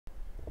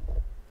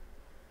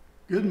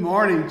Good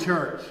morning,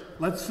 church.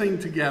 Let's sing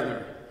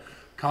together.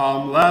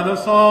 Come, let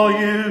us all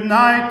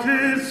unite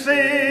to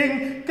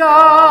sing,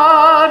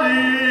 God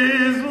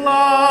is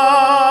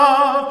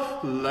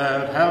love.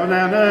 Let heaven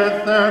and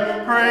earth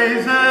their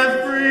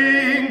praises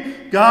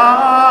bring,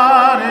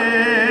 God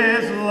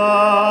is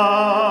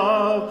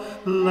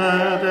love.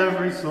 Let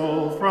every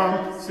soul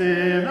from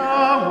sin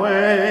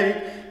awake,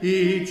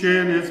 each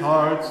in his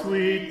heart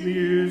sweet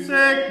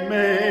music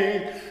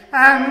make,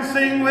 and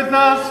sing with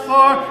us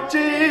for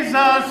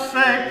Jesus'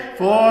 sake,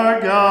 for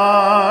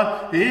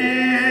God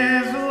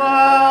is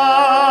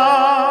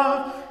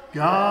love.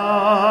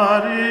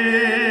 God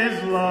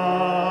is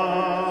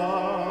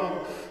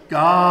love.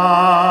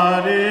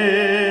 God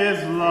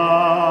is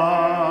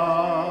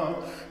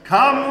love.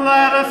 Come,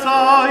 let us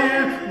all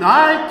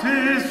unite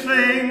to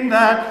sing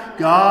that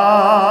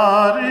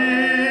God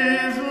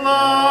is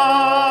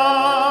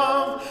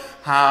love.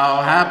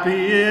 How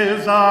happy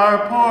is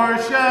our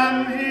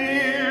portion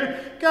here.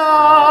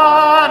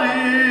 God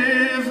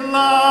is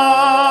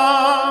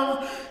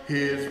love.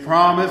 His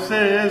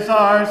promises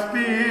our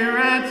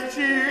spirits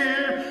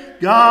cheer.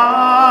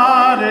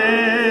 God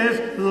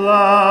is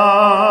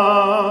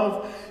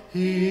love.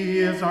 He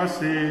is our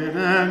sin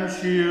and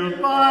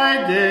shield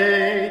by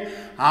day,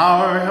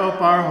 our help,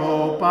 our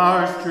hope,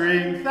 our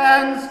strength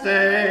and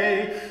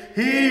stay.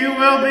 He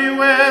will be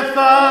with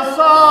us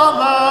all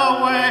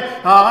the way.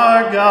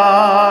 Our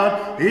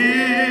God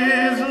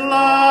is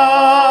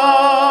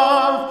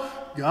love.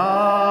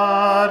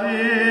 God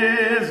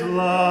is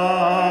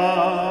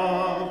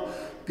love.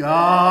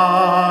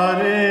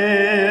 God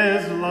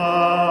is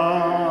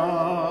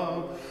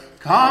love.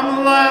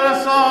 Come, let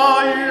us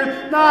all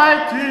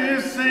unite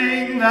to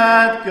sing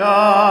that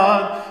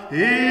God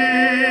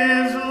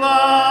is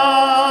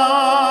love.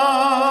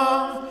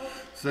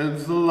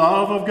 Since the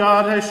love of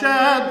God has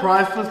shed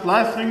priceless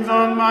blessings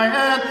on my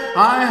head,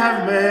 I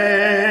have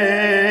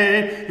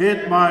made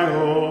it my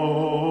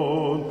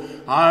own.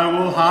 I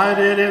will hide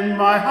it in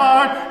my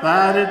heart,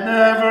 that it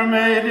never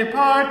may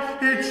depart.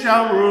 It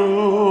shall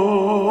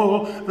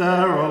rule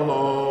there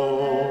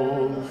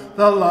alone.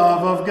 The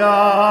love of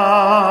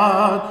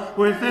God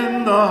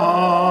within the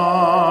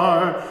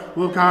heart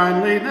will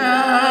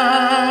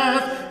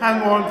kindliness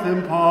and warmth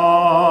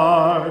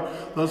impart.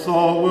 The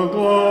soul will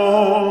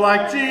glow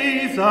like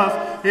Jesus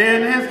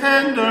in his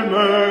tender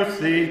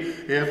mercy,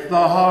 if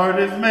the heart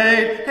is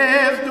made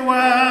his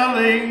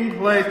dwelling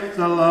place.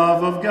 The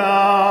love of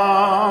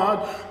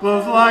God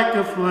glows like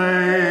a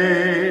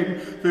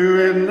flame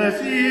through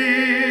endless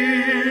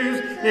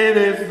years. It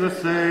is the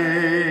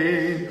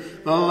same.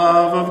 The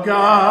love of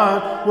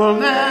God will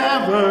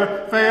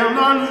never fail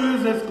nor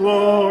lose its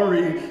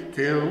glory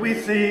till we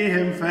see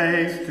him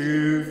face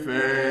to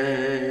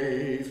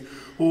face.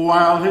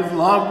 While his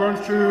love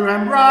burns true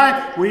and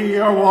bright, we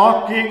are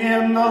walking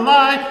in the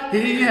light.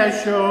 He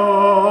has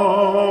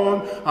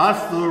shown us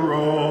the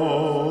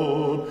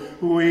road.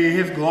 We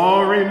his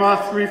glory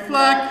must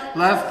reflect,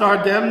 lest our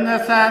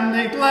dimness and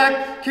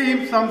neglect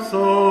keep some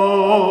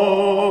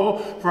soul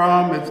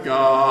from its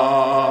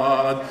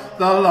God.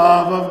 The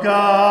love of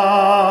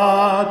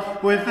God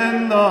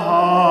within the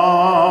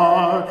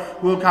heart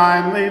will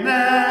kindliness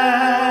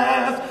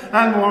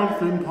and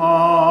warmth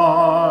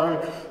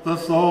impart. The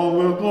soul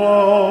will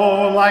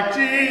glow like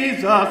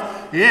Jesus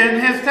in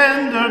his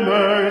tender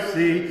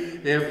mercy,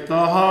 if the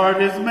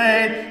heart is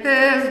made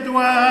his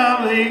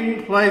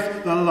dwelling place.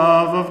 The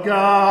love of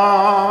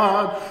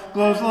God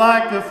glows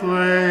like a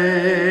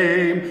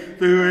flame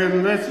through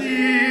endless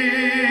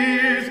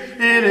years.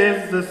 It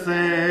is the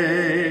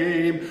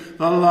same.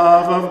 The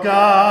love of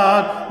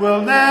God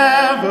will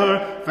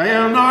never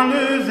fail nor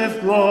lose its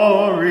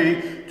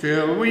glory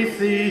till we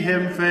see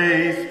him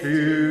face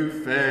to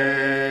face.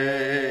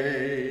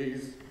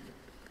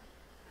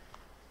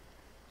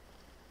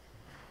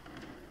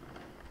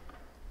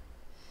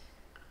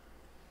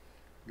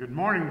 Good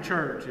morning,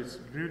 church. It's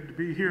good to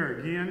be here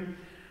again.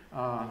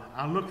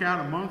 I look out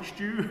amongst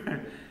you.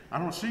 I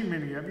don't see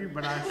many of you,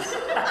 but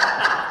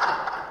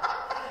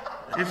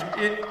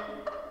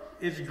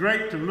it's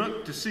great to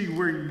look to see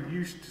where you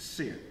used to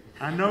sit.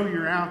 I know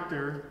you're out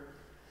there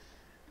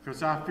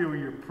because I feel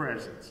your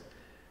presence.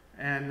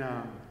 And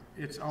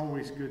it's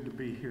always good to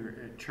be here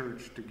at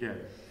church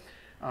together.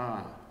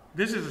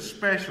 This is a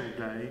special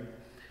day.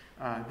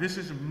 This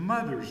is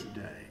Mother's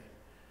Day.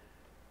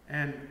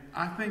 And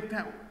I think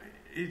that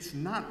it's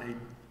not a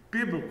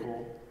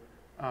biblical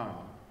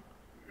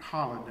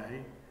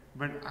holiday,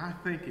 but I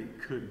think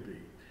it could be.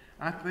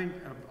 I think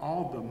of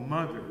all the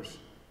mothers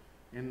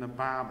in the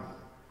Bible,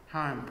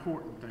 how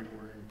important they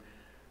were,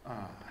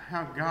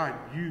 how God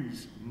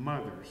used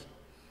mothers,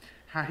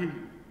 how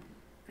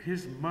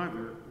his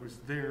mother was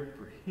there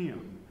for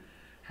him,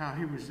 how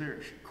he was there.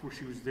 Of course,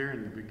 she was there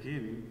in the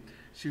beginning.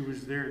 She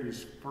was there at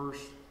his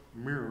first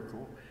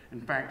miracle.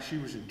 In fact, she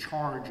was in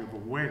charge of a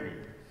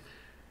wedding,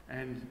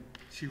 and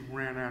she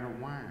ran out of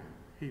wine.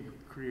 He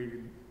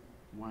created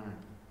wine.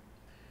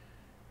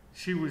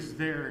 She was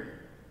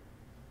there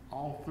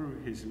all through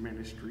his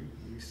ministry.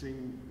 You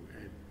seen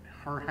at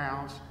her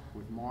house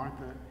with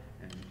Martha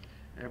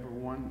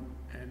everyone,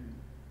 and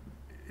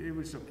it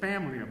was a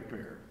family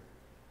affair.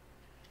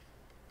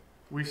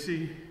 We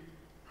see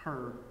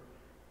her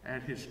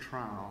at his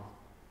trial,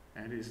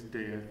 at his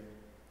death,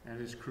 at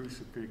his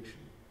crucifixion.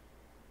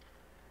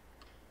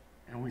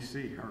 And we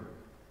see her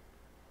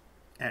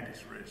at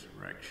his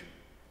resurrection.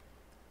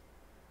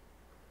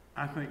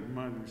 I think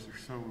mothers are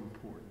so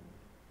important,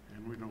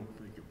 and we don't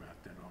think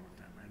about that all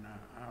the time. And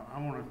I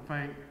want to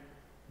thank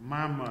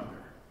my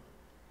mother,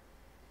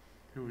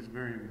 who was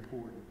very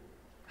important.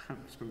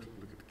 I'm supposed to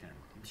look at the camera.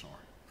 I'm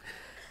sorry.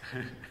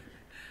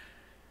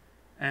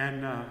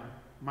 And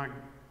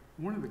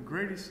one of the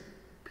greatest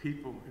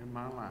people in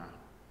my life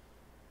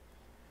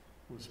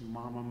was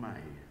Mama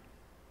May.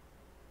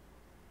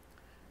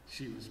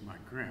 She was my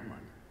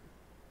grandmother,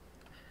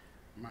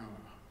 my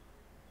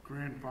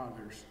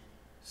grandfather's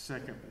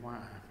second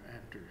wife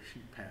after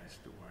she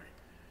passed away.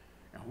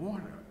 And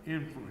what an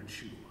influence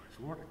she was.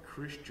 What a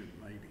Christian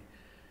lady.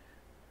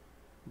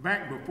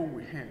 Back before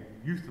we had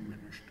youth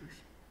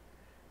ministers,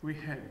 we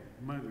had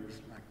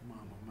mothers like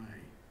Mama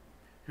May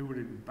who would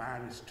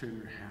invite us to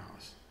their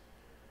house,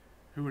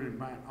 who would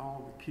invite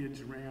all the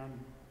kids around,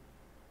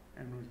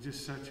 and was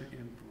just such an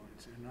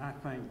influence. And I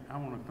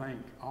want to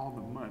thank all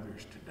the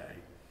mothers today.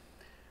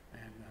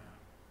 And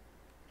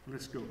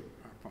let's go to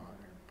our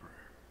Father in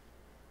prayer.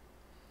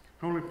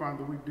 Holy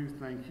Father, we do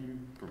thank you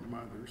for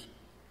mothers.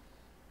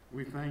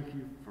 We thank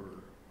you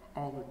for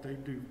all that they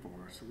do for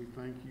us. We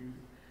thank you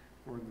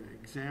for the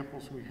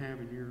examples we have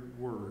in your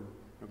word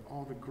of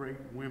all the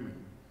great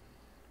women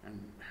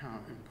and how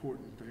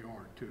important they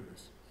are to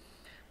us.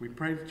 We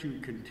pray that you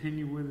would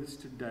continue with us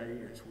today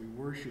as we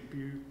worship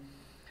you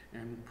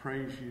and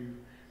praise you,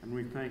 and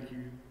we thank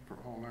you for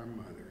all our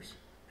mothers.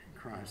 In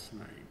Christ's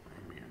name,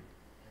 amen.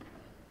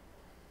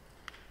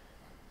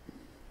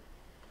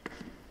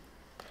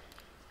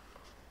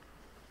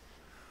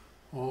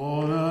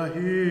 On a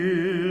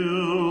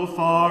hill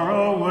far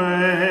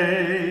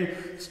away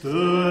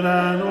stood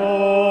an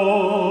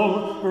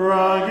old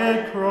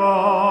rugged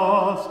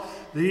cross,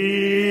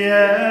 the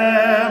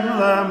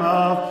emblem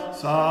of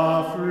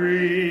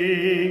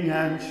suffering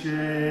and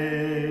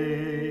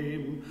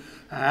shame.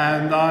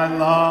 And I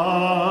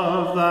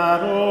love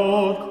that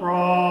old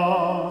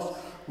cross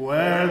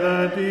where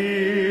the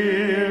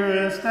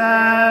dearest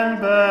and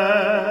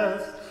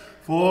best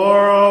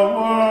for a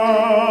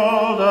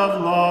world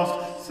of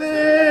lost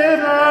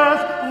sinners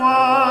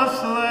was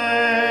slain.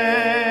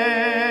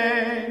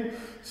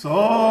 So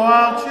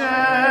I'll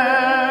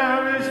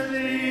cherish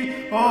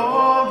the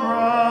old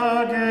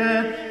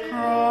rugged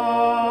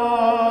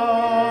cross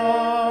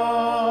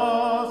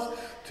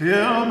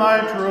till my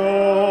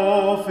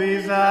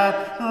trophies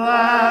at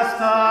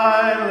last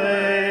I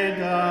lay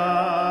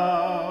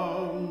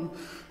down.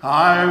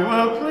 I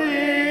will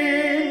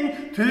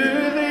cling to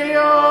the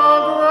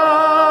old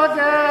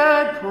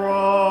rugged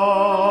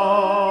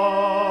cross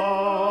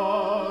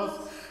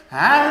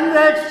and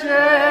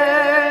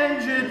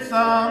exchange it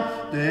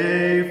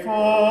someday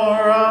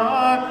for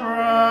a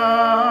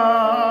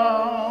crown.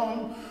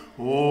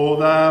 Oh,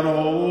 that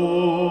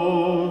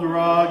old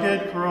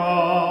rugged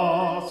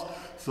cross,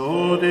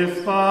 so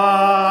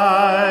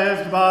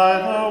despised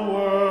by the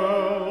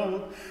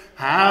world,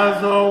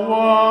 has a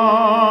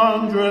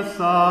wondrous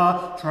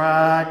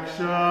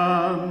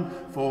attraction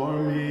for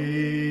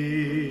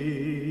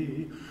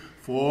me.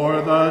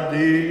 For the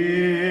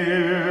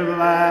dear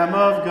Lamb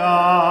of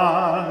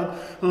God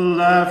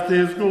left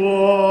his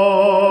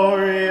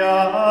glory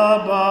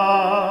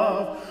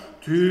above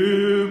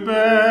to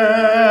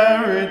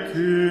bear it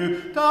to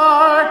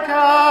dark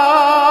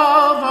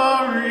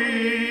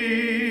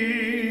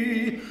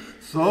Calvary.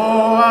 So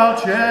I'll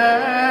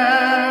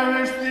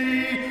cherish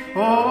the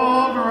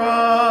old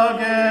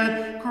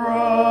rugged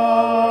cross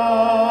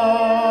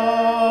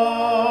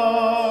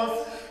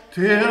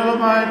till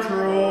my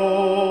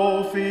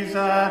trophies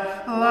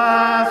at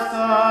last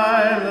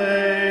I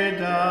lay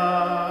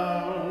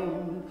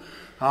down.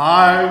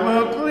 I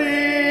will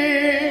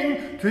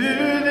cling to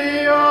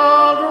the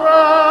old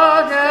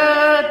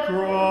rugged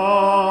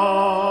cross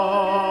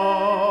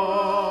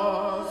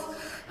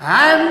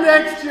and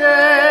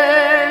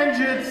exchange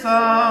it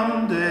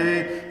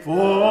someday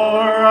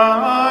for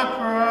a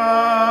crown.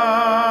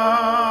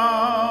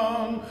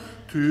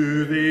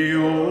 To the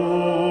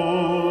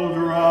old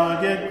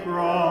rugged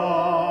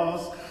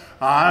cross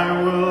I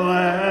will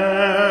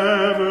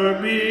ever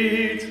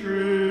be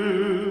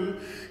true,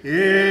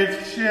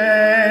 its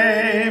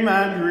shame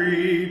and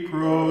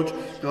reproach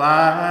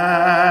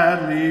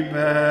gladly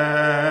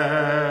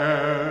bear.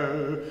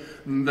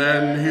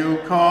 Then he'll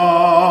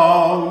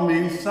call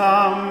me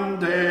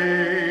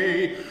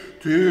someday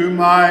to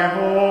my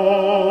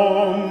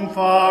home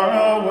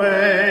far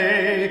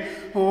away,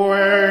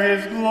 where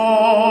his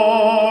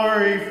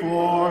glory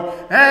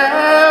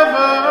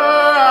forever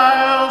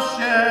I'll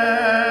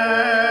share.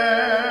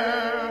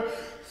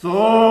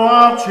 So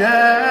I'll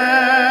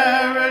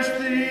cherish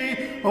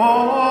the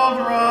old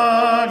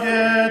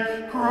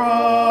rugged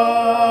cross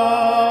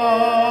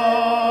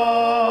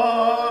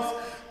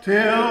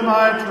till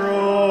my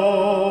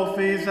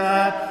trophies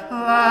at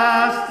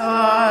last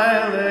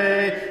I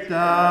lay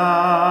down.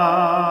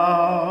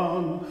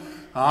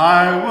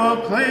 I will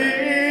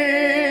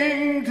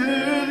cling to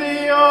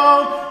the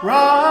old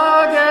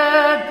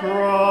rugged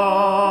cross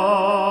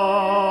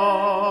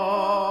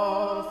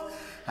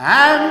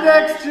and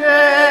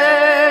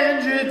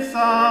exchange it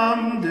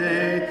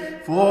someday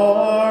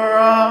for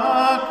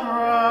a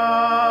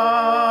crown.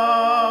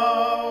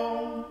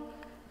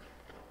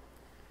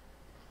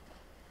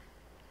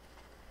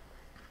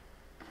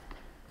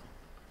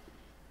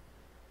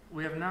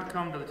 We have now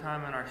come to the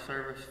time in our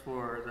service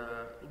for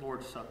the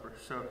Lord's Supper.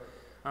 So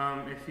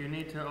if you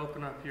need to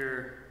open up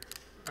your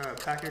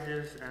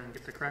packages and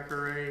get the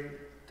cracker ready,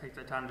 take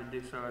the time to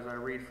do so as I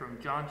read from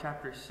John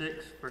chapter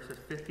 6, verses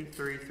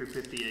 53 through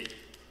 58.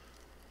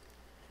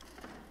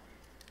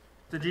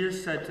 Then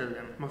Jesus said to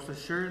them, "Most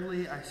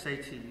assuredly I say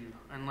to you,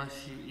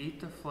 unless you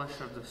eat the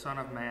flesh of the Son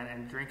of Man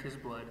and drink his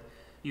blood,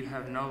 you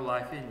have no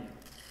life in you.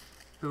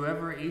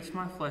 Whoever eats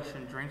my flesh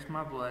and drinks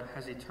my blood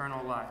has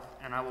eternal life,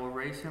 and I will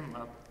raise him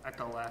up at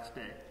the last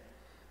day.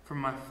 For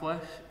my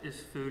flesh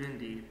is food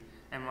indeed,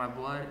 and my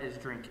blood is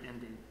drink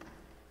indeed.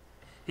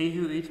 He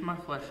who eats my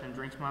flesh and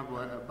drinks my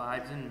blood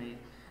abides in me,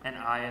 and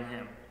I in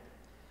him.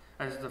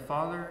 As the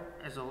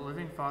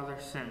living Father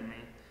sent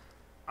me,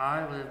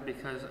 I live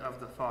because of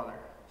the Father.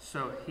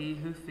 So he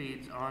who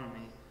feeds on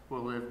me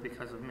will live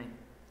because of me.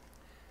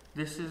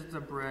 This is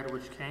the bread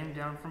which came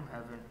down from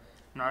heaven,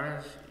 not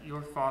as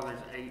your fathers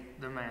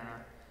ate the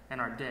manna and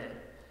are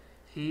dead.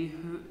 He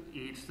who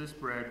eats this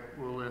bread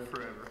will live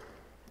forever."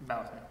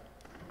 Bow with me.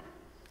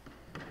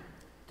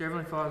 Dear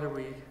Heavenly Father,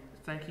 we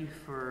thank you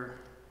for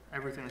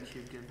everything that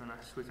you've given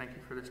us. We thank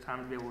you for this time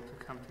to be able to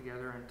come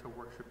together and to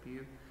worship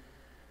you.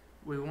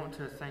 We want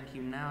to thank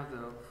you now,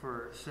 though,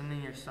 for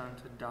sending your Son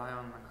to die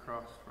on the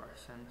cross for our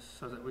sins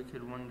so that we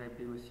could one day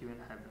be with you in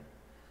heaven.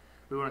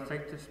 We want to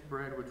take this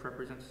bread, which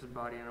represents his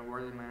body, in a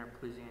worthy manner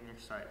pleasing in your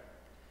sight.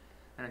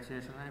 And it's in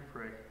his name I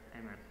pray.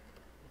 Amen.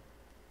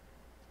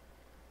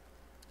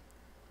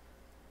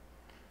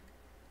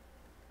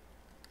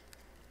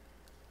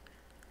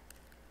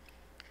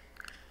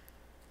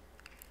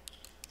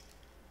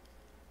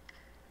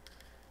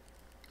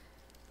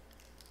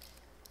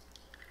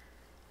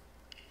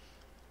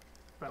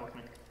 Bow with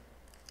me.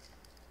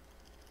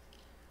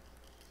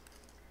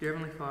 Dear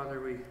Heavenly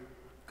Father, we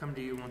come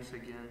to you once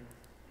again,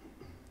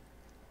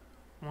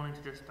 wanting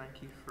to just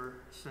thank you for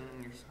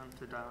sending your Son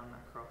to die on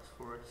that cross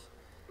for us,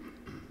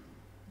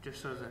 just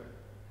so that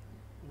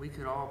we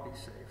could all be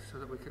saved, so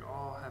that we could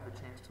all have a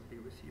chance to be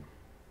with you.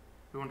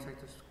 We want to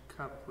take this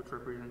cup, which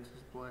represents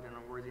his blood, in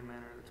a worthy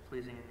manner that's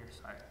pleasing in your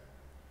sight.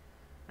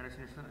 And it's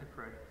in your Son I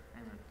pray.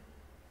 Amen.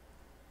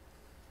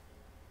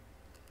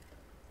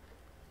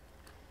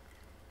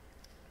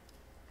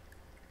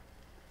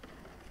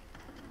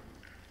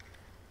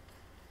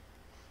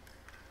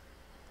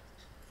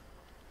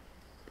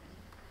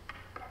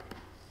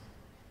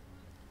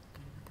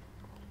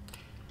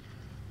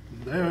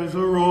 There's a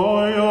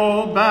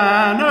royal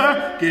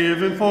banner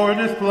given for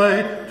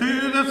display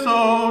to the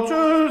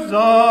soldiers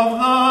of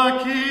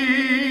the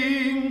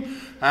King.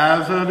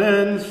 As an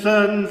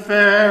ensign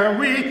fair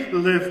we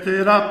lift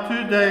it up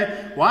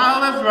today,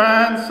 while as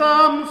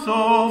ransomed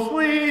souls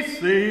we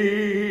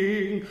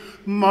sing.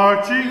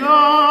 Marching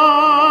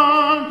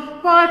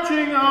on,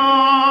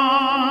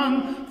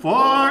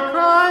 for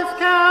Christ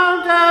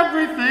count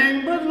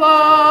everything but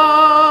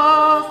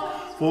loss.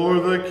 For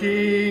the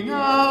King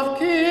of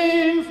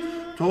Kings,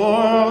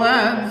 toil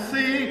and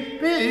see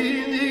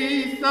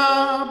beneath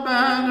the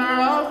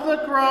banner of the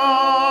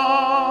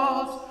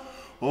cross.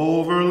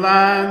 Over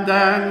land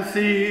and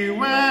sea,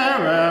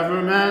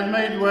 wherever man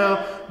may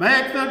dwell,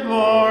 make the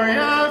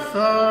glorious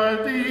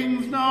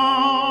tidings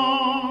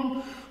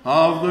known.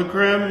 Of the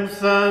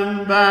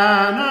crimson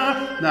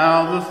banner,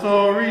 now the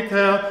story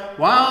tell,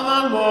 while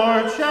the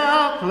Lord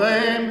shall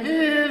claim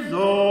his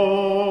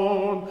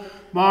own.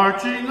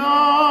 Marching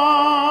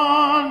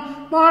on,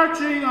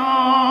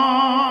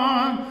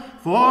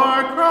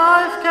 for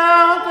Christ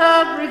count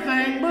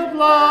everything but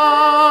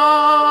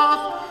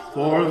loss.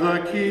 For the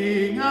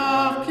King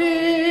of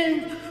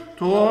Kings,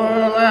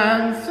 toil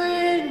and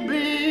sing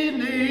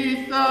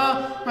beneath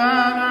the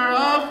banner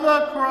of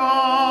the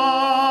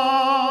cross.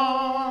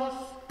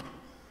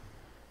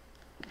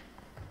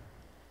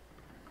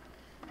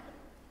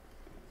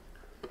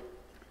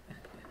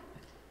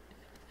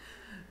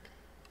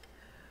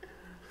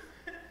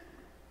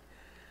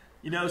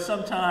 You know,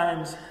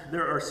 sometimes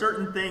there are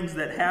certain things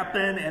that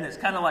happen and it's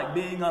kind of like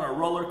being on a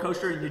roller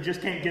coaster and you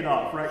just can't get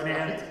off, right,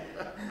 man?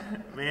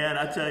 Man,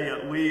 I tell you,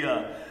 we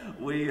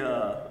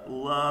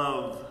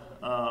love,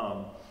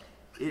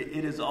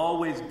 it is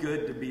always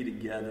good to be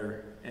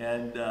together.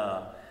 And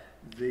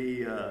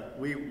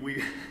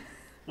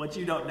what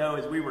you don't know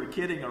is we were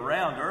kidding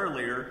around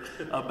earlier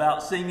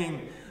about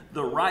singing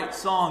the right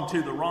song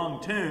to the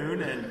wrong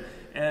tune,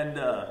 and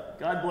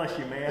God bless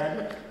you,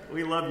 man.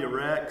 We love you,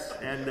 Rex,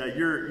 and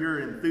your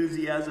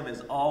enthusiasm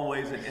is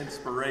always an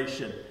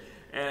inspiration.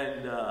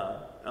 And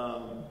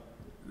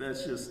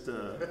that's just,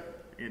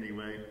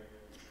 anyway.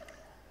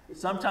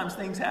 Sometimes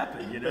things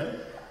happen,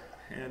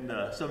 And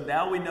so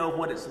now we know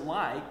what it's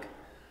like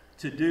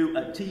to do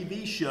a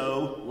TV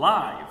show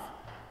live.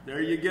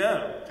 There you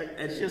go.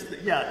 It's just,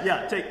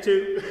 take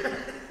two.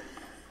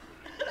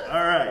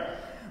 All right,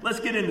 let's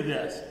get into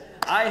this.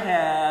 I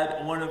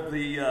had one of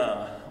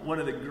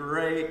the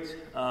great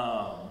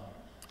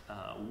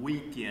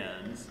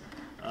weekends,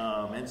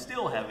 and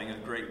still having a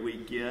great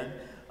weekend.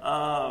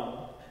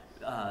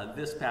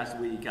 This past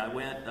week, I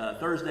went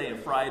Thursday and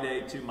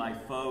Friday to my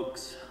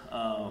folks'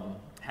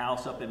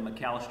 house up in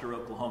McAlester,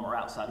 Oklahoma, or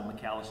outside of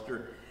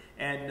McAlester,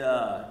 and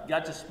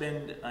got to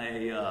spend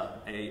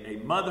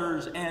a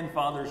Mother's and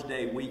Father's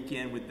Day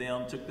weekend with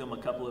them. Took them a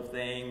couple of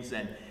things,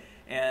 and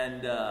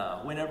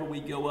whenever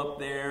we go up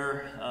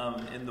there,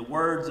 in the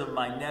words of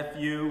my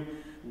nephew,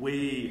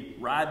 we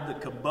ride the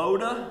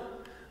Kubota,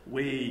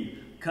 we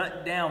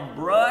cut down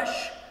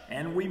brush,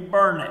 and we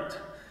burn it.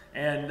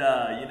 And,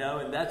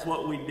 and that's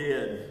what we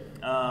did.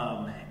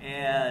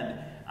 And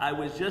I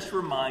was just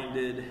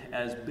reminded,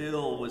 as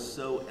Bill was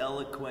so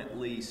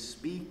eloquently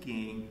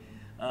speaking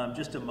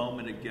just a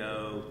moment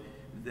ago,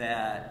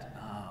 that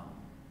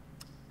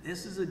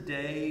this is a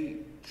day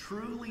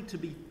truly to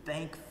be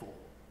thankful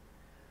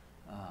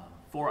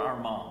for our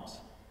moms.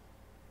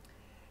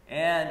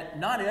 And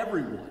not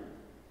everyone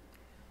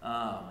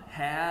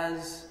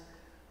has...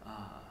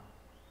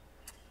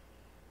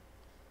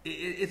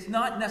 It's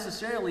not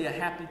necessarily a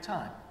happy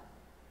time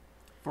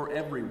for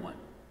everyone.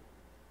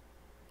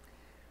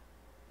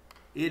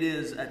 It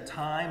is a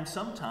time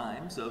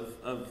sometimes of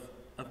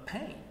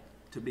pain,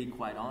 to be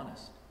quite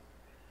honest.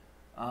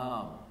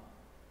 But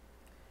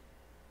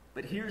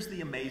here's the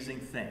amazing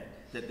thing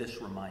that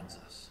this reminds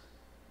us.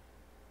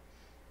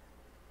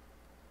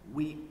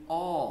 We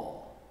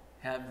all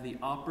have the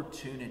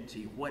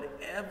opportunity,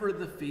 whatever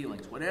the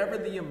feelings, whatever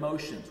the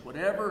emotions,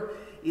 whatever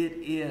it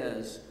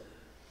is,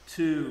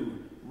 to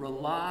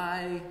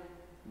rely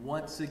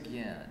once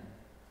again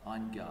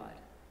on God.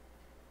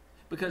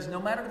 Because no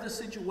matter the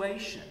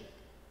situation,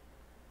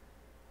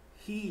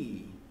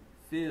 He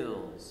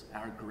fills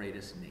our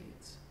greatest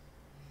needs.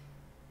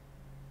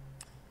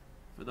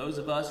 For those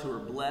of us who are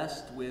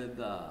blessed with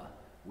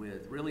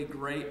really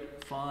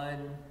great,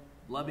 fun,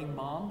 loving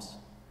moms,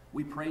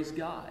 we praise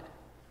God.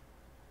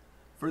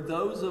 For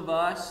those of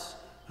us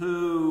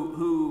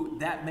who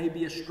that may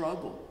be a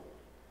struggle,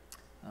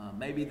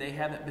 maybe they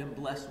haven't been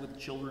blessed with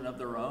children of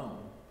their own,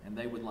 and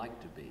they would like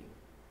to be.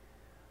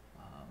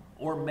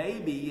 Or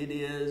maybe it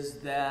is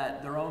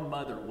that their own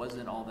mother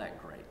wasn't all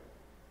that great.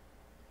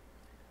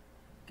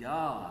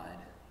 God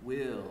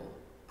will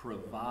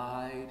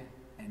provide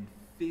and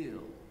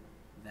fill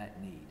that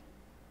need.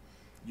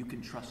 You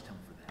can trust Him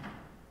for that.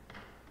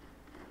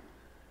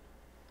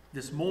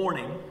 This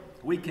morning,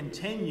 we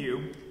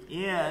continue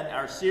in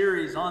our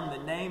series on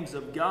the names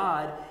of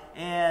God.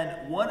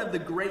 And one of the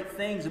great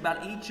things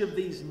about each of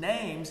these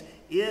names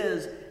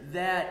is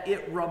that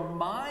it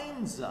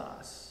reminds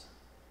us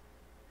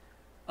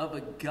of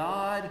a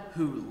God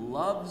who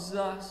loves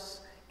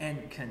us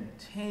and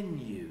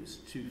continues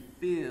to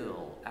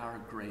fill our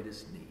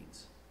greatest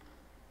needs.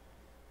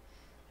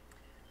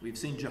 We've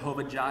seen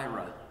Jehovah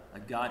Jireh, a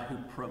God who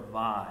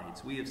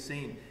provides. We have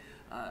seen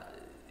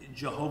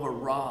Jehovah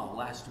Ra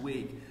last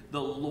week.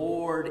 The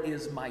Lord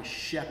is my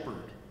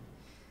shepherd.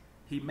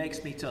 He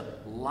makes me to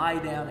lie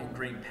down in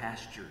green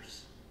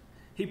pastures.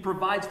 He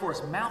provides for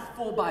us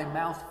mouthful by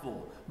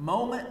mouthful,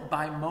 moment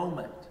by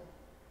moment.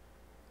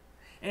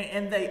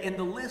 And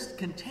the list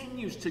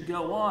continues to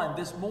go on.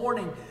 This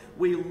morning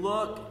we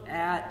look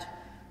at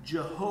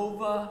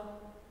Jehovah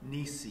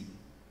Nissi.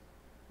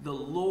 The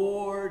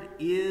Lord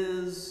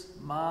is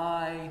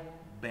my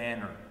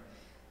banner.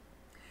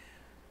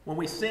 When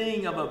we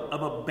sing of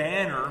a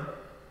banner,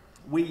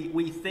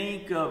 we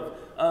think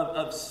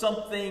of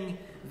something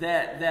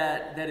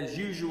that is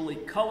usually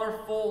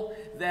colorful,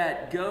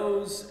 that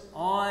goes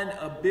on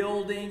a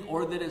building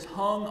or that is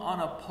hung on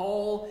a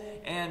pole.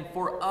 And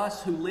for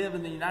us who live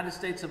in the United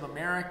States of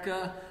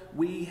America,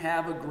 we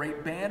have a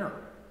great banner.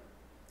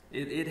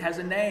 It has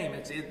a name.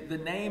 The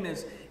name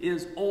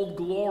is Old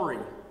Glory.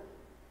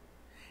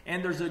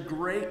 And there's a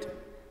great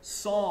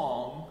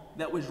song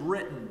that was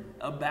written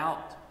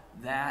about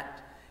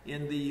that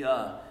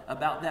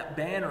about that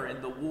banner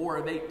in the War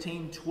of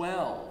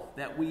 1812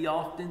 that we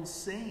often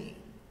sing,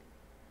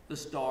 the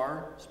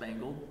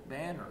Star-Spangled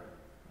Banner,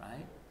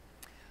 right?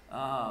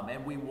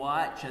 And we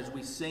watch as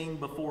we sing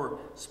before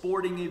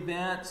sporting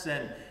events,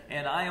 and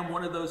I am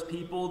one of those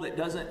people that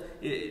doesn't,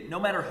 no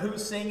matter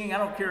who's singing, I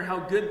don't care how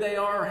good they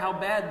are or how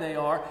bad they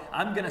are,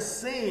 I'm going to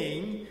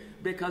sing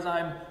because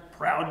I'm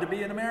proud to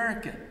be an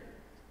American.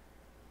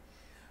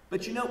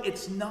 But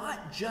it's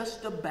not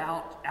just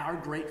about our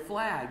great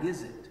flag,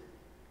 is it?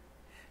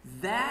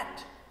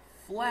 That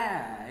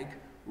flag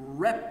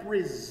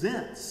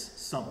represents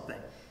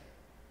something.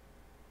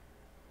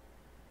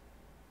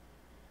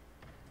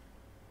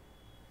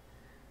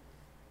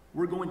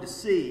 We're going to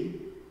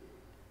see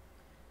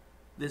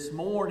this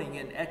morning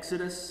in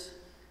Exodus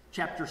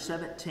chapter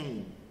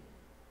 17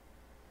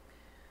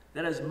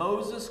 that as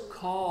Moses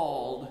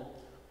called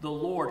the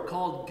Lord,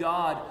 called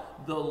God,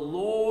 the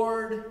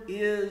Lord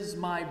is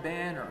my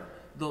banner.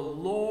 The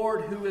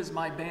Lord who is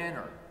my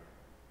banner.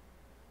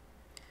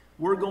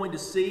 We're going to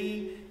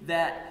see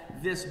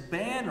that this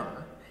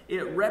banner,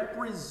 it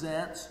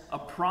represents a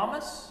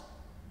promise.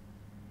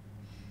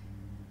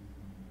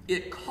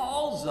 It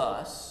calls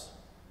us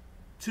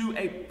to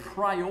a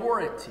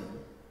priority.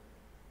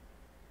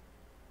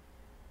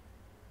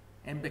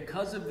 And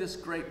because of this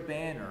great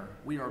banner,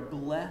 we are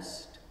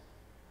blessed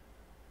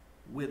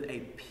with a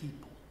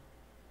people.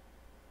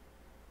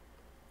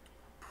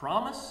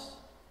 Promise,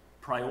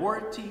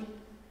 priority,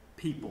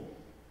 people.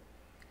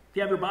 If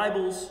you have your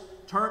Bibles,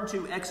 turn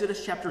to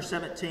Exodus chapter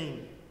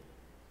 17.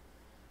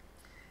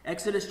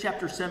 Exodus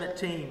chapter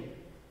 17.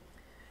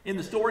 In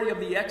the story of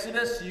the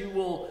Exodus, you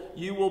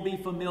will be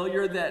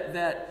familiar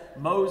that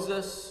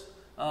Moses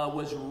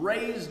was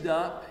raised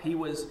up. He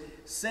was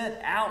sent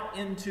out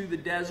into the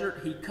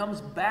desert. He comes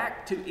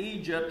back to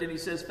Egypt and he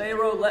says,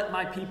 Pharaoh, let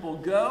my people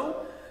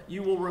go.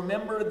 You will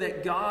remember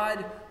that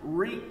God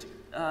wreaked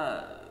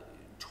 10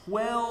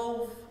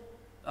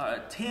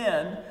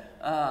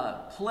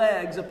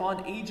 plagues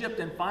upon Egypt,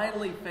 and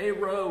finally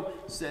Pharaoh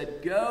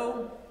said,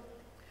 go.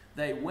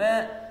 They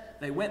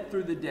went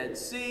through the Dead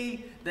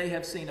Sea. They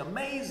have seen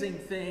amazing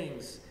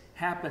things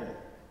happen.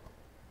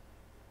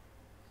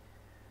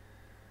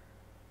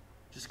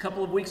 Just a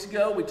couple of weeks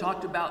ago, we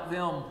talked about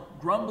them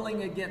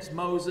grumbling against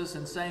Moses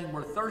and saying,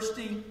 we're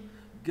thirsty.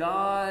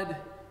 God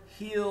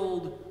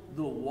healed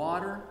the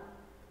water,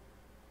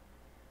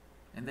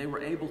 and they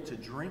were able to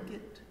drink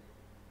it.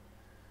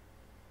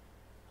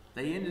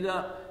 They ended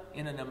up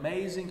in an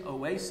amazing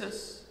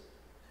oasis,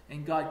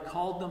 and God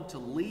called them to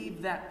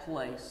leave that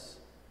place.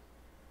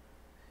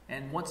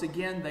 And once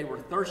again, they were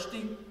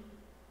thirsty,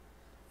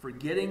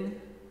 forgetting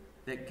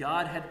that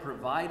God had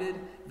provided.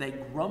 They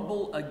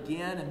grumble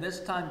again, and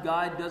this time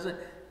God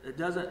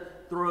doesn't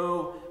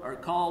throw or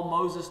call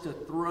Moses to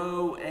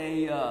throw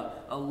a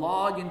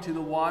log into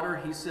the water.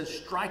 He says,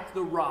 strike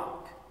the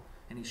rock.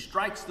 And he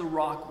strikes the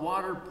rock,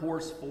 water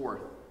pours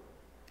forth.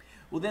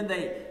 Well, then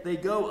they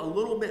go a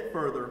little bit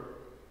further,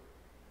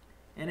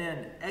 and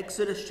in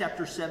Exodus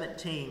chapter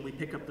 17, we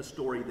pick up the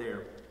story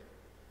there.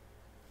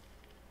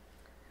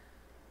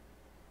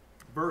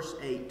 Verse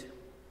 8.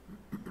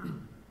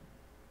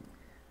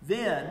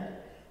 Then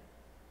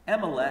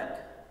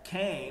Amalek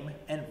came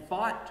and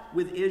fought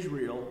with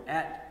Israel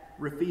at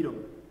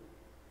Rephidim.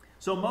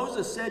 So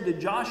Moses said to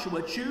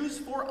Joshua, choose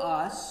for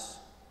us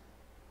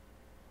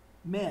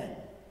men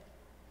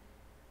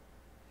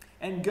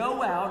and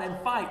go out and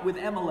fight with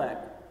Amalek.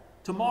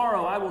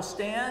 Tomorrow I will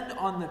stand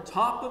on the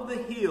top of the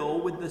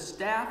hill with the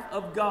staff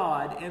of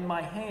God in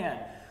my hand.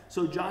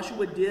 So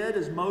Joshua did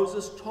as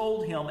Moses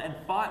told him and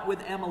fought with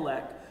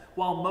Amalek,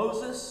 while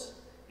Moses,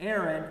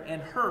 Aaron,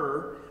 and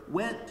Hur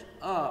went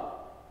up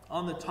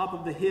on the top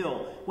of the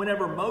hill.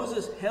 Whenever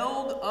Moses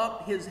held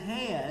up his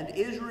hand,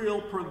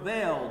 Israel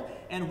prevailed,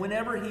 and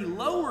whenever he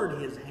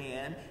lowered his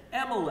hand,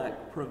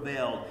 Amalek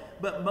prevailed.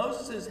 But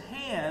Moses'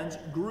 hands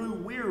grew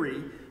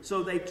weary,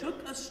 so they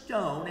took a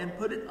stone and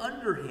put it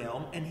under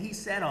him, and he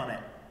sat on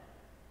it,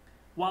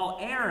 while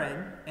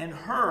Aaron and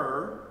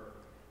Hur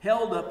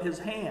held up his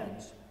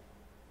hands,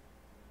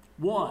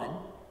 one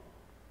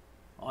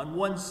on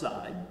one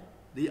side,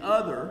 the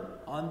other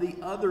on the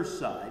other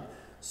side.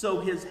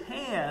 So his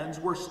hands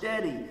were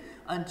steady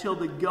until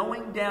the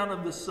going down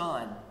of the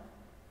sun.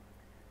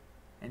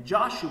 And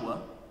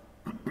Joshua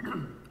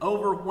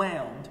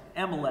overwhelmed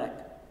Amalek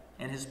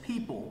and his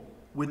people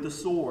with the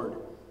sword.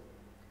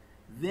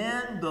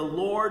 Then the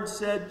Lord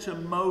said to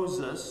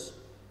Moses,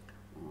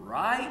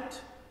 write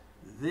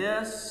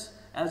this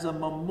as a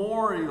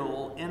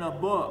memorial in a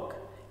book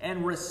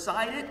and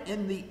recite it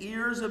in the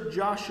ears of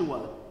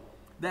Joshua,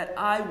 that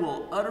I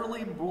will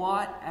utterly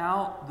blot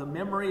out the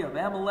memory of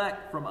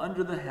Amalek from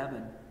under the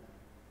heaven.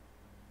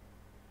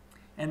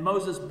 And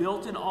Moses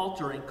built an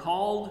altar and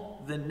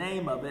called the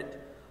name of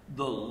it,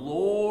 the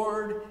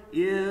Lord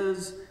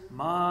is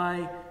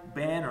my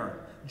banner,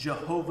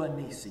 Jehovah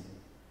Nissi.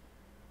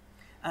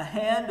 A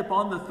hand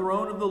upon the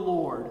throne of the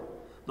Lord.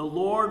 The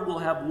Lord will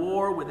have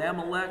war with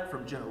Amalek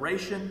from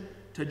generation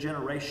to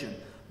generation.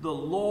 The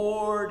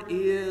Lord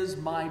is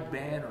my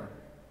banner.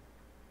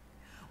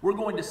 We're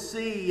going to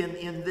see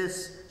in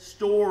this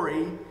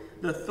story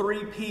the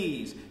 3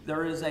 P's.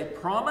 There is a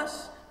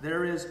promise,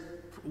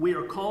 we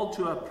are called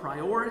to a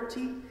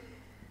priority,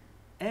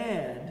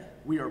 and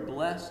we are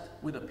blessed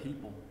with a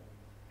people.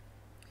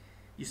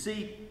 You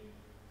see,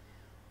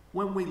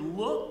 when we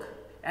look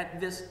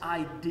at this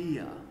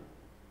idea,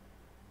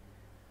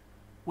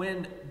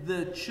 when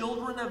the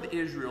children of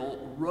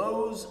Israel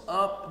raised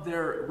up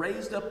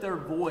their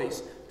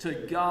voice to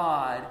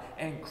God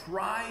and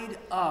cried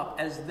up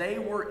as they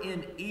were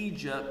in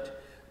Egypt,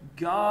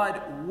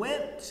 God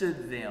went to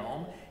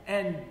them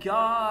and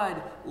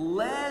God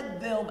led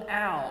them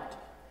out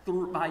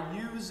by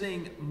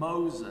using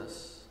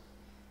Moses.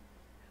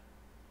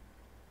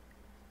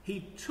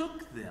 He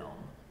took them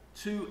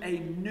to a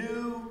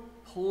new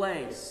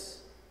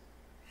place.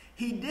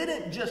 He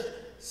didn't just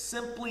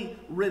simply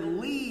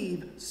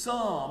relieve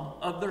some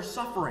of their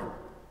suffering.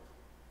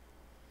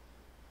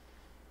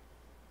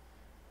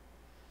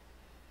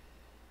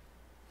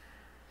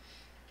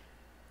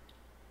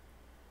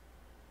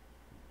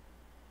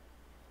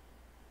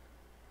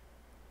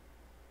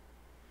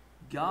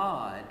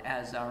 God,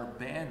 as our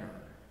banner,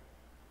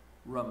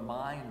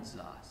 reminds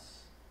us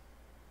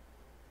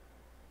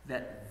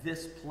that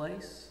this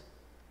place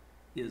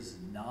is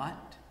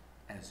not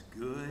as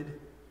good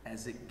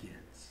as it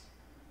gets.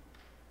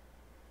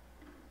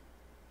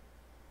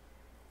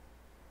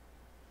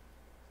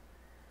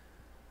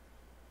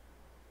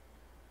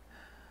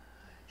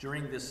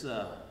 During this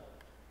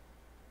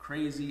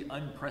crazy,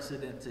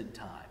 unprecedented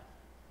time,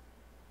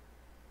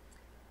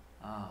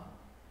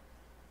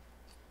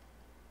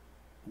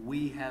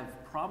 we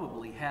have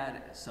probably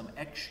had some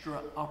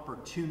extra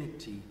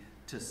opportunity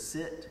to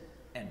sit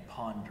and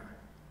ponder.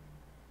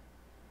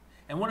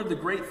 And one of the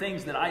great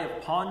things that I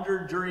have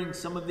pondered during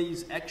some of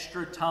these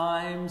extra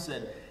times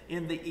and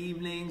in the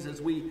evenings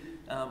as we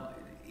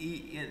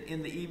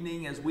in the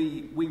evening as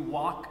we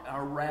walk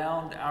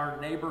around our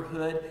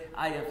neighborhood,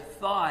 I have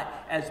thought,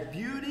 as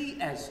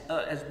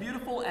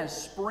beautiful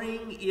as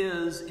spring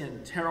is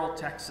in Terrell,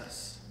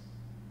 Texas,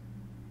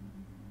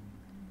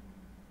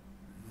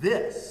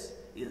 this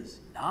is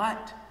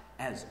not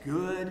as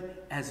good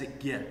as it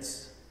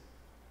gets.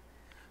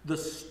 The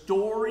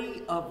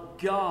story of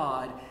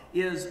God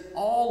is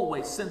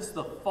always, since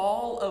the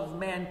fall of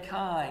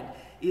mankind,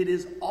 it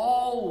is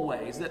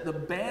always that the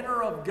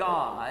banner of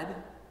God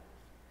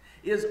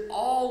is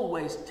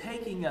always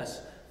taking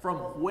us from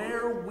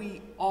where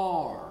we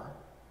are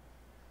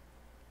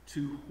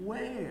to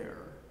where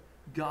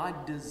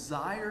God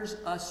desires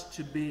us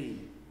to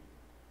be.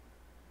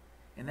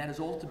 And that is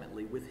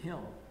ultimately with Him.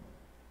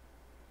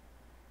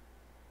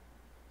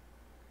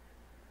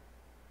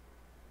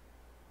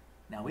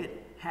 Now,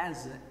 it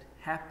hasn't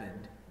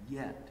happened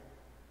yet,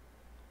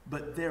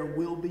 but there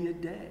will be a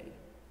day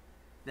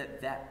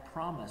that that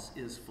promise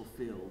is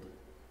fulfilled.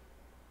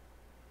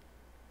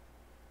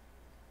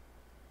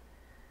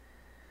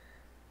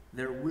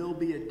 There will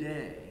be a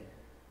day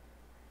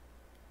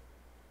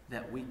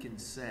that we can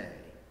say,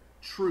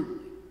 truly,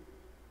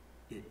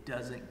 it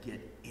doesn't get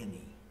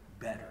any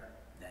better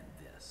than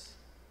this.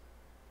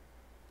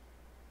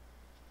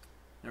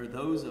 There are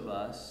those of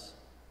us,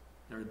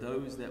 there are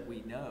those that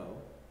we know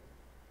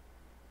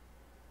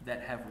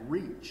that have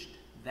reached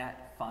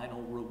that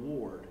final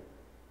reward.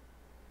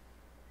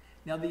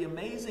 Now, the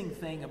amazing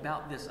thing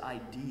about this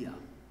idea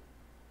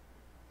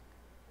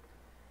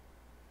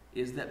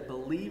is that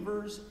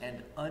believers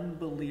and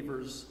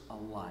unbelievers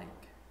alike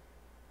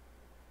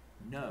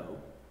know,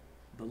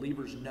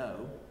 believers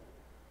know,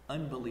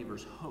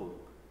 unbelievers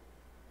hope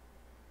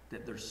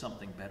that there's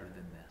something better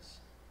than this.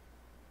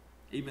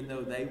 Even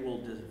though they will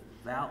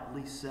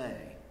devoutly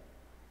say,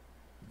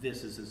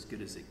 this is as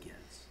good as it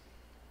gets.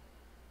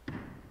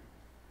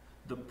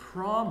 The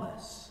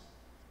promise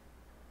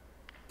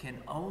can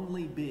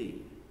only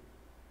be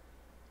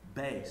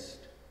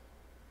based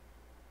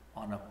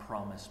on a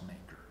promise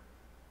maker.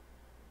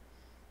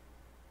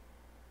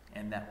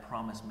 And that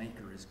promise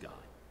maker is God.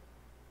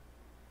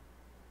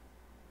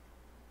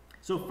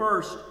 So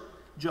first,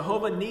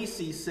 Jehovah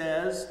Nissi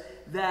says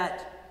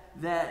that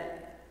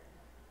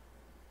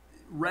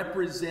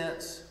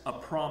represents a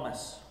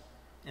promise,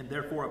 and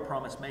therefore a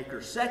promise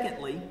maker.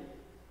 Secondly,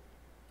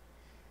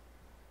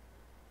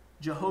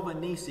 Jehovah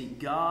Nissi,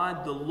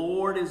 God, the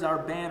Lord is our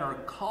banner,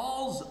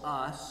 calls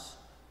us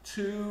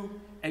to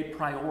a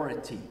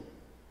priority.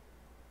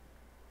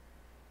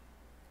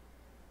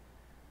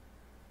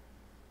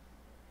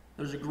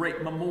 There's a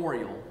great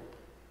memorial,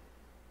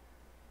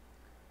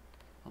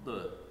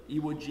 the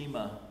Iwo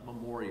Jima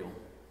Memorial,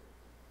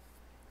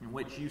 in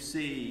which you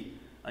see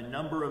a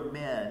number of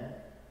men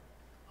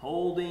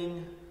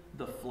holding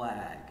the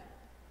flag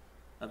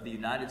of the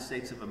United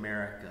States of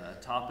America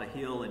atop a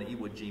hill in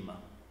Iwo Jima.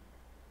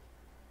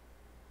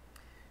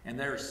 And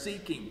they're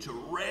seeking to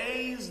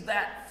raise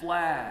that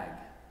flag.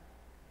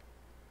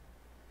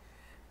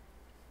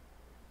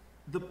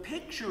 The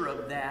picture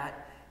of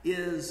that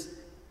is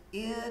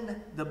in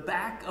the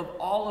back of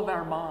all of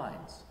our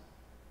minds.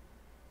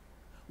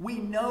 We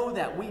know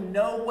that. We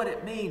know what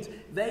it means.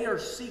 They are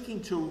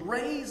seeking to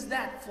raise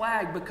that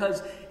flag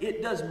because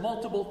it does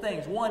multiple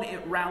things. One,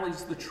 it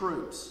rallies the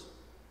troops.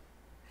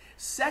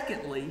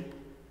 Secondly,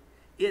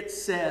 it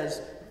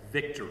says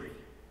victory.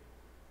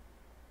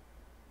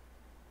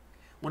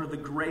 One of the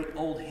great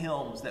old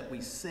hymns that we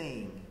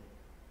sing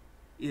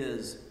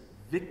is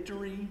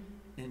Victory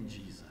in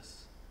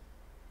Jesus.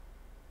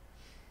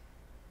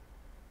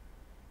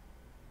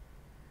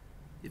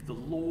 If the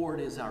Lord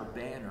is our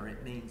banner,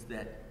 it means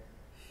that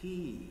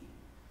He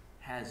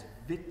has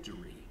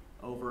victory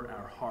over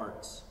our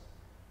hearts.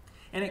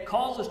 And it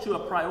calls us to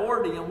a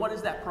priority. And what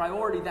is that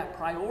priority? That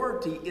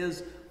priority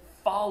is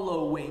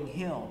following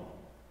Him.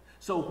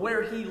 So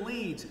where He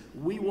leads,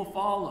 we will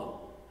follow.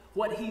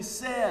 What He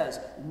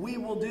says, we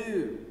will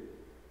do.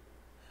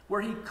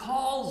 Where He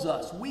calls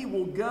us, we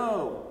will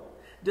go.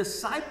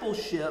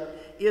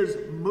 Discipleship is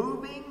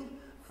moving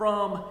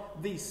from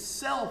the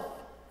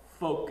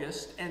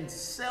self-focused and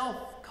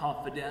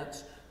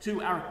self-confidence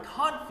to our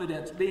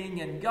confidence being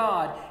in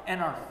God, and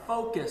our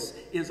focus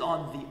is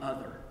on the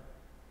other.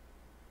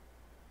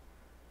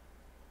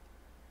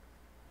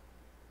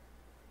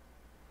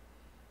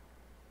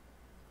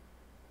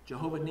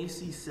 Jehovah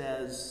Nissi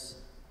says,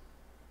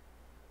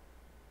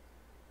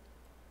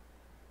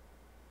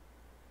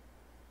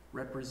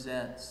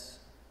 represents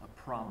a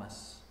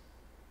promise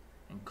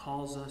and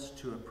calls us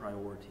to a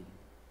priority.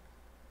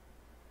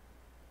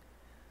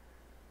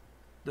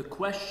 The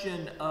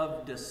question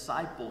of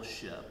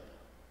discipleship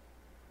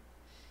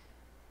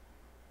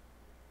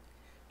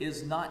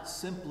is not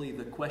simply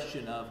the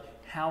question of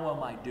how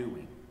am I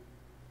doing,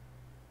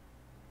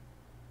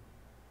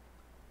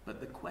 but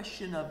the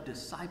question of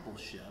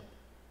discipleship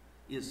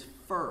is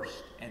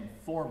first and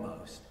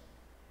foremost,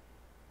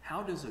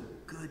 how does a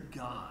good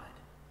God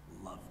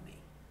love me?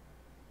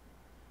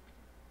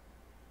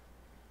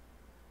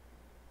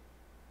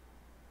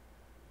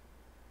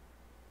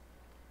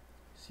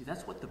 See,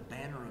 that's what the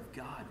banner of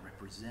God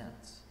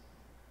represents.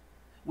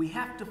 We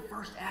have to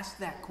first ask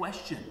that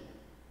question.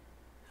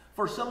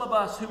 For some of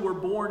us who were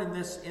born in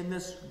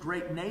this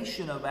great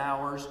nation of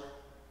ours,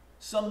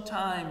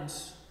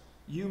 sometimes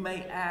you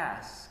may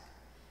ask,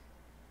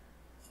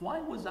 why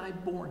was I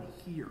born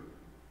here?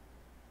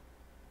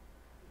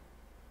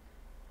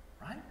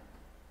 Right?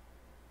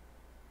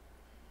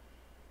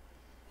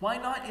 Why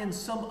not in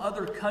some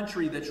other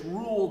country that's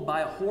ruled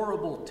by a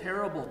horrible,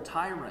 terrible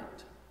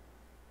tyrant?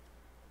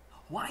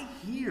 Why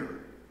here?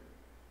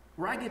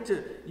 Where I get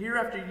to year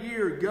after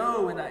year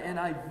go and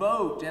I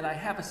vote and I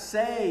have a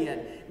say,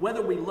 and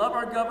whether we love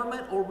our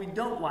government or we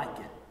don't like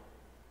it.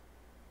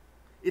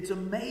 It's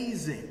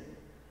amazing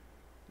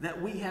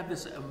that we have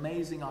this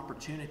amazing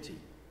opportunity.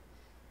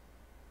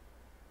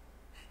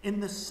 In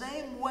the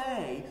same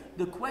way,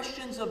 the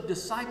questions of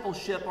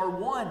discipleship are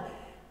one,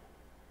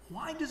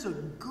 why does a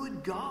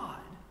good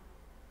God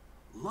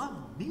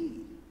love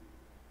me?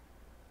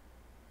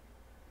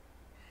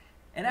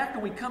 And after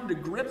we come to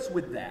grips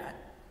with that,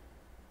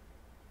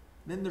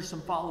 then there's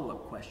some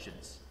follow-up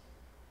questions.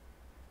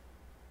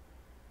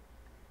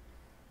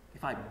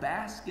 If I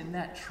bask in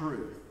that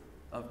truth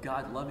of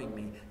God loving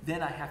me,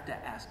 then I have to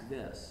ask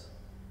this.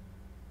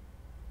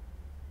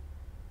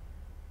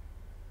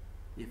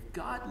 If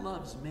God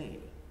loves me,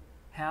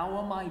 how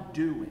am I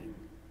doing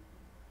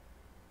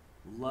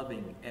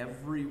loving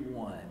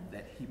everyone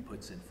that He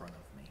puts in front of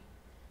me?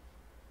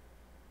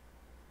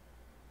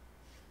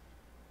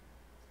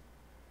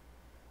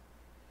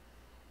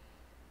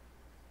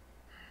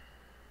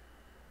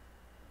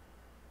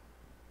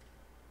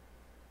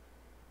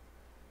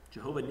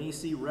 Jehovah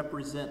Nissi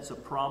represents a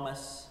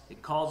promise.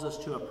 It calls us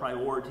to a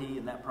priority,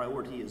 and that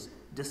priority is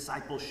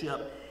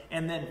discipleship.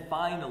 And then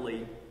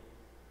finally,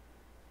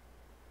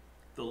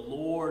 the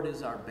Lord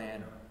is our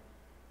banner.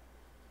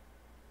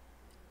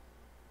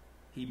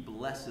 He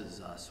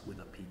blesses us with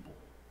a people.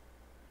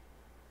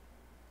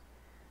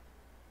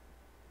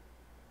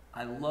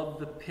 I love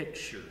the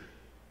picture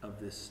of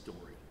this story.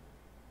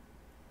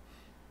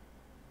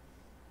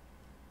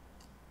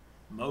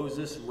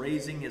 Moses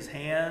raising his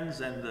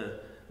hands, and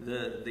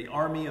the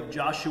army of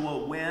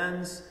Joshua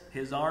wins.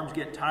 His arms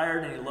get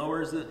tired and he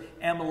lowers it.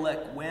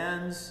 Amalek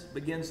wins,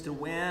 begins to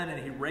win,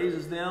 and he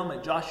raises them,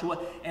 and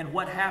Joshua. And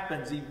what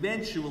happens?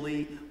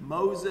 Eventually,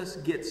 Moses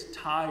gets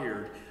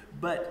tired.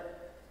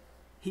 But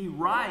he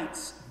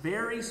writes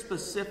very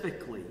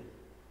specifically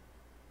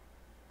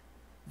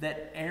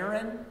that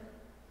Aaron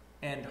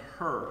and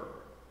Hur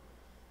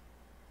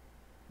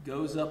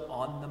goes up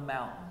on the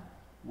mountain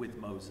with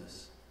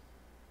Moses.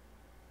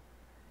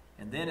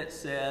 And then it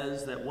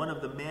says that one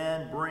of the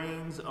men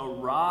brings a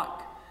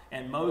rock,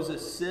 and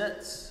Moses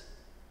sits.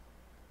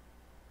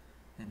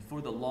 And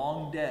for the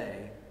long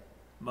day,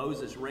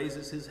 Moses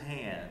raises his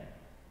hand,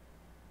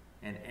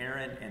 and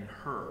Aaron and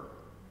Hur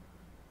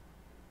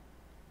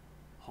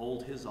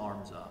hold his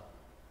arms up.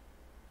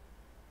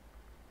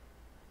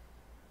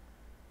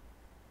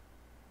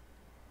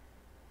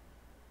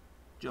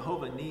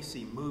 Jehovah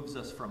Nissi moves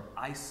us from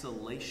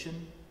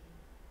isolation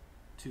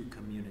to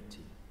community.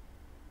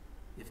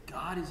 If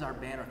God is our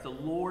banner, if the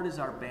Lord is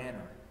our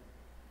banner,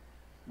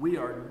 we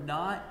are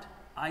not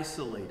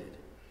isolated.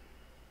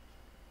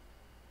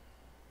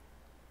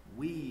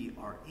 We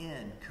are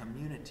in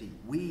community.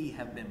 We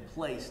have been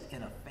placed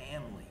in a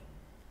family.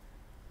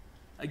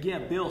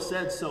 Again, Bill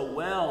said so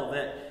well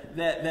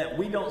that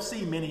we don't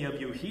see many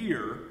of you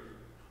here,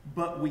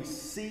 but we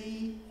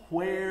see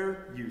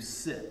where you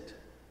sit.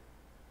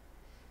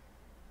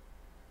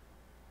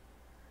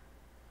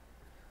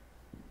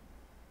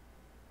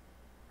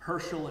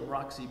 Herschel and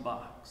Roxy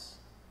Box,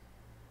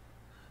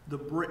 the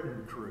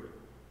Britton crew,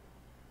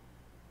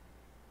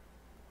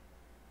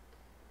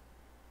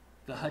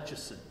 the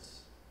Hutchisons,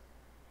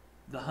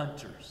 the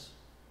Hunters,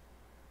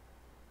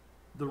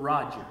 the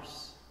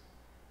Rogers,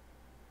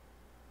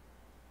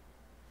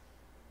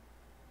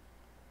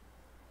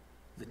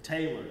 the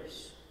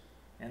Taylors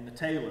and the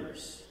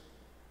Taylors,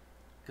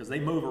 because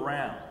they move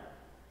around.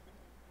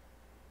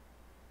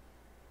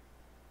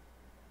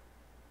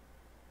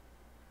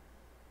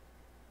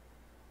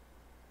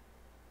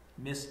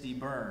 Misty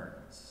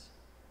Burns,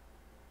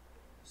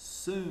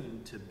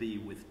 soon to be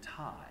with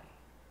Ty,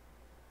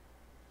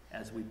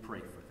 as we pray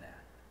for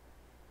that.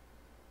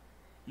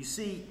 You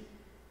see,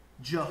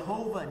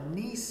 Jehovah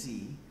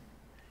Nissi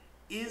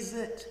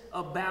isn't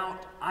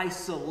about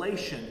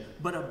isolation,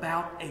 but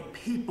about a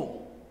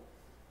people.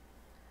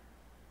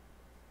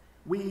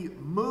 We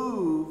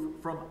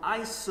move from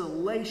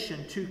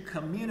isolation to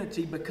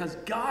community because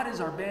God is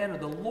our banner.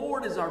 The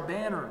Lord is our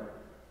banner.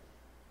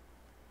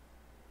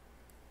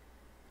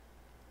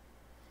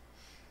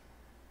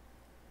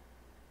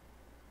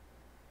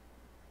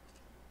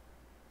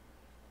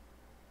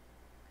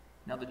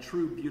 Now, the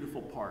true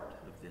beautiful part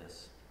of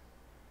this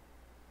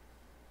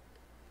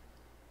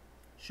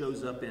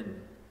shows up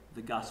in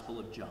the Gospel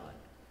of John.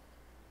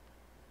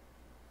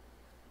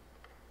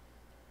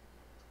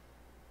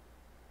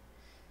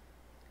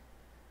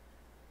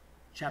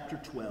 Chapter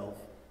 12,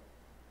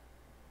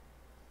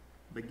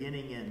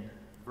 beginning in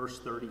verse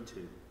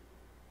 32.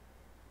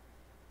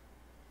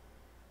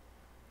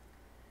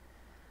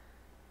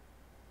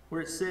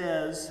 Where it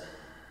says,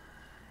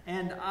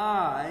 "And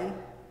I,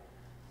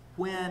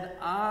 when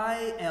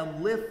I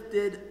am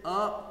lifted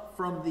up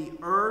from the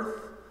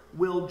earth,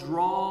 will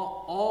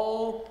draw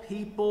all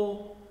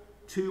people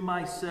to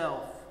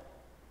myself."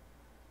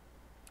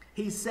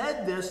 He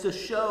said this to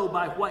show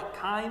by what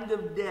kind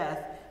of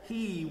death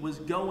he was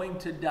going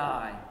to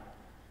die.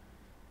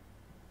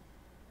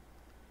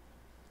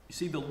 You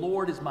see, the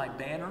Lord is my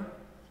banner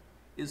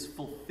is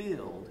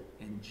fulfilled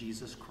in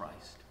Jesus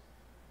Christ.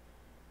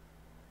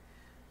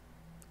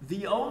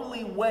 The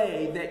only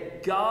way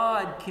that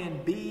God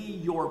can be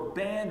your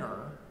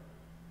banner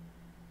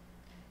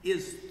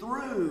is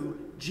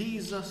through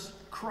Jesus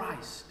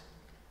Christ.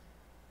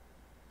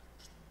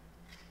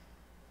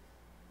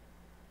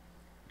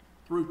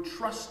 Through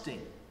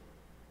trusting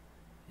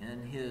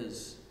in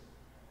His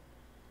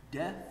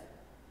death,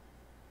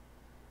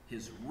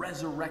 His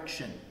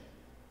resurrection,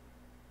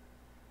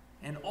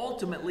 and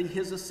ultimately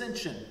His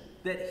ascension,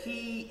 that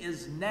He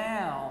is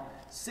now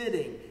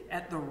sitting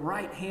at the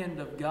right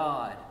hand of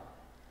God,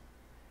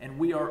 and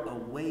we are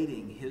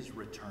awaiting His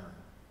return.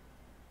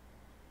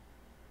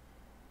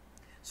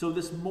 So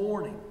this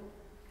morning,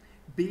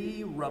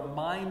 be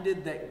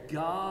reminded that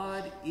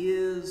God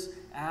is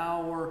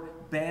our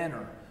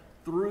banner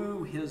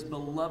through His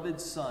beloved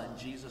Son,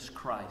 Jesus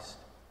Christ.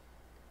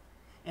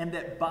 And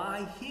that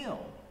by Him,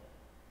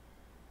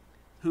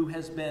 who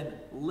has been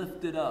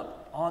lifted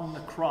up on the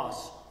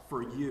cross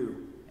for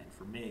you and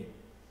for me,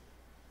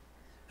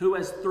 who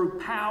has through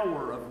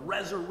power of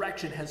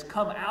resurrection has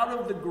come out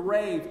of the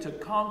grave to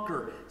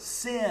conquer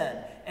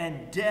sin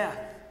and death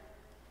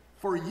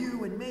for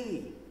you and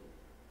me,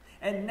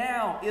 and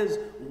now is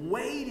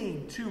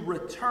waiting to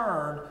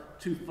return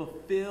to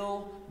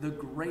fulfill the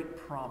great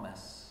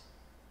promise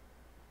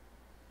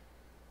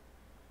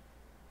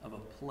of a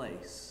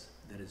place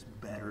that is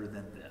better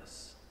than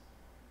this.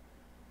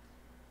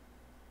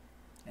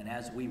 And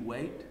as we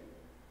wait,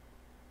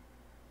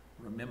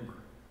 remember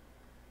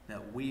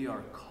that we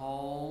are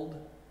called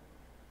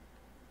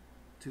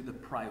to the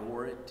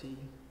priority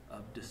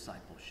of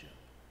discipleship,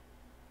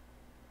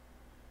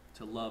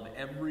 to love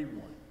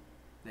everyone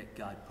that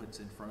God puts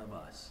in front of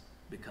us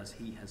because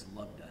He has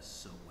loved us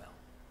so well.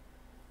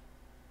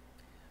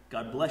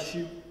 God bless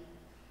you.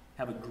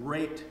 Have a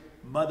great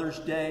Mother's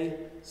Day.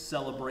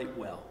 Celebrate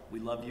well. We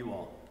love you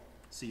all.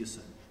 See you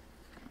soon.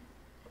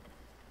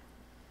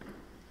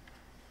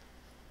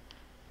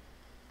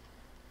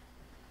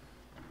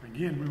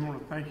 Again, we want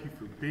to thank you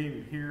for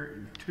being here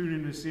and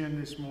tuning us in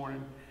this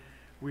morning.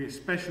 We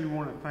especially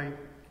want to thank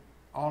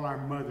all our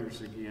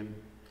mothers again.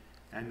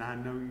 And I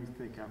know you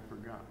think I've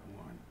forgotten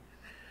one.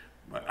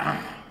 But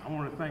I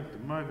want to thank the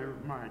mother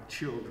of my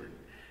children,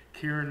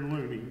 Karen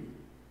Looney,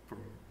 for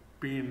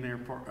being there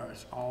for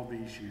us all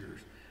these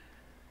years.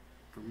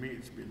 For me,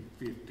 it's been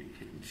 50,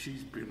 and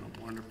she's been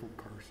a wonderful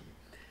person.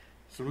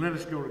 So let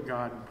us go to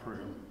God in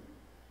prayer.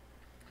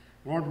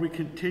 Lord, we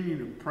continue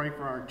to pray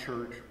for our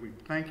church. We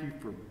thank you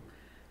for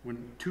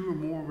when two or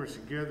more of us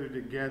gather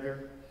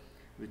together,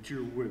 that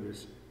you're with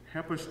us.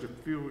 Help us to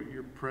feel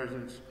your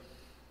presence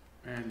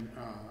and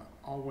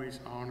always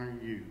honor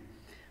you.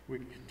 We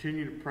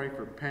continue to pray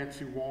for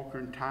Patsy Walker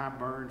and Ty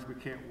Burns. We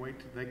can't wait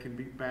till they can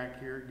be back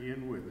here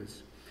again with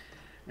us.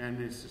 And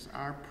this is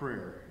our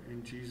prayer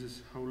in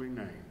Jesus' holy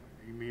name.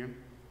 Amen.